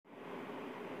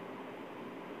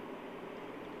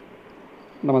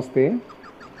Namaste.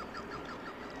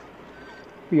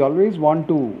 We always want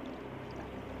to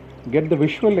get the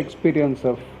visual experience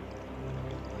of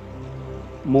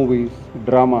movies,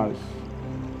 dramas,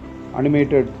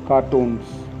 animated cartoons,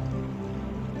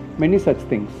 many such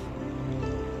things.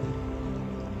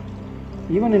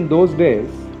 Even in those days,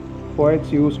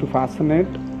 poets used to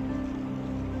fascinate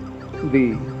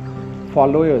the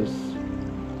followers,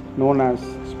 known as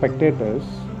spectators,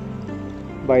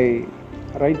 by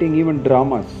writing even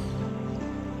dramas.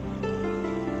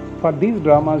 For these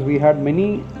dramas, we had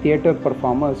many theatre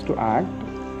performers to act,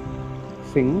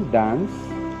 sing, dance,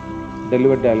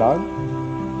 deliver dialogue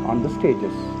on the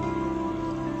stages.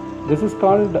 This is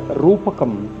called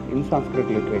Rupakam in Sanskrit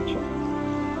literature.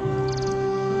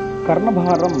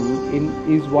 Karnabharam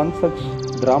is one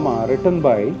such drama written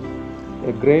by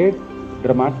a great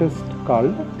dramatist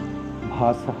called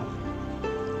Bhasa.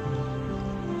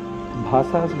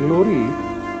 Bhasa's glory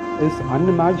is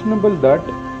unimaginable that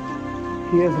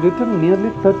he has written nearly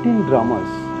 13 dramas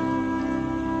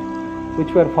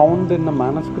which were found in a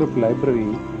manuscript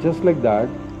library just like that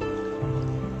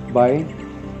by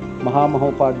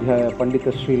Mahamahopadhyaya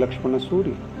Pandita Sri Lakshmana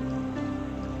Suri.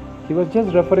 He was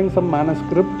just referring some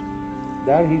manuscript.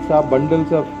 There he saw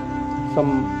bundles of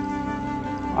some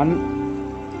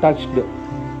untouched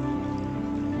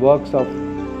works of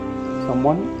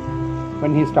someone.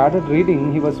 When he started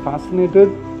reading, he was fascinated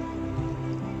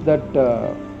that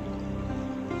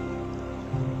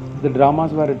the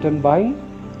dramas were written by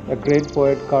a great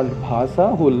poet called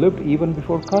Bhasa, who lived even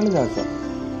before Kalidasa.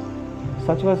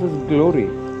 Such was his glory.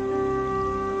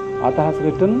 Atha has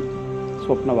written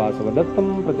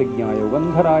Swapnavasavadattam Pratignyaya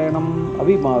Gandharayanam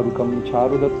Avimarukam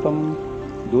Charudattam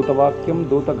Dutavakyam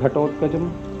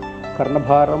Dutaghatottkajam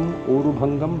Karnabharam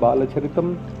Urubhangam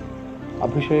Balacharitam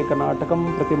Abhishekanatakam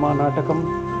Pratimanatakam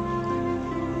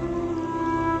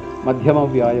Madhyama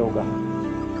Vyayoga.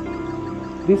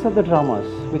 These are the dramas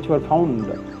which were found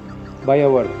by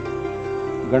our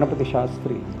Ganapati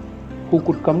Shastri, who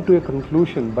could come to a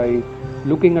conclusion by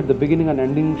looking at the beginning and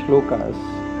ending shlokas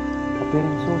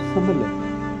appearing so similar.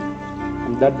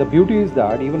 And that the beauty is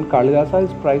that even Kalidasa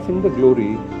is praising the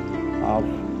glory of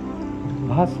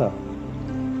Bhasa.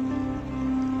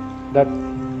 That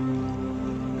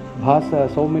Bhasa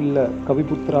Saumilla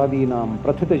Kaviputradinam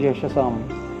Prathita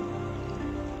Yashasam.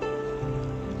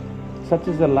 Such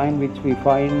is the line which we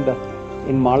find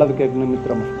in Malavika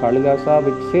Agnimitram of Kalidasa,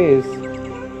 which says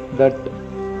that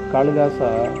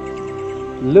Kalidasa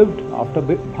lived after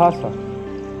Bhasa.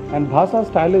 And Bhasa's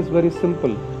style is very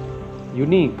simple,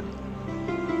 unique,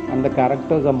 and the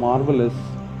characters are marvelous,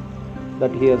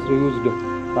 that he has used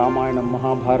Ramayana,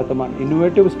 Mahabharatam and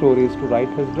innovative stories to write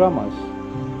his dramas.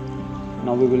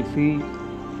 Now we will see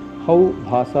how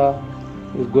Bhasa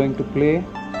is going to play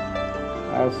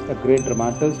as a great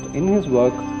dramatist in his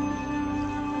work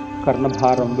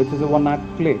Karnabharam, which is a one-act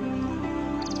play.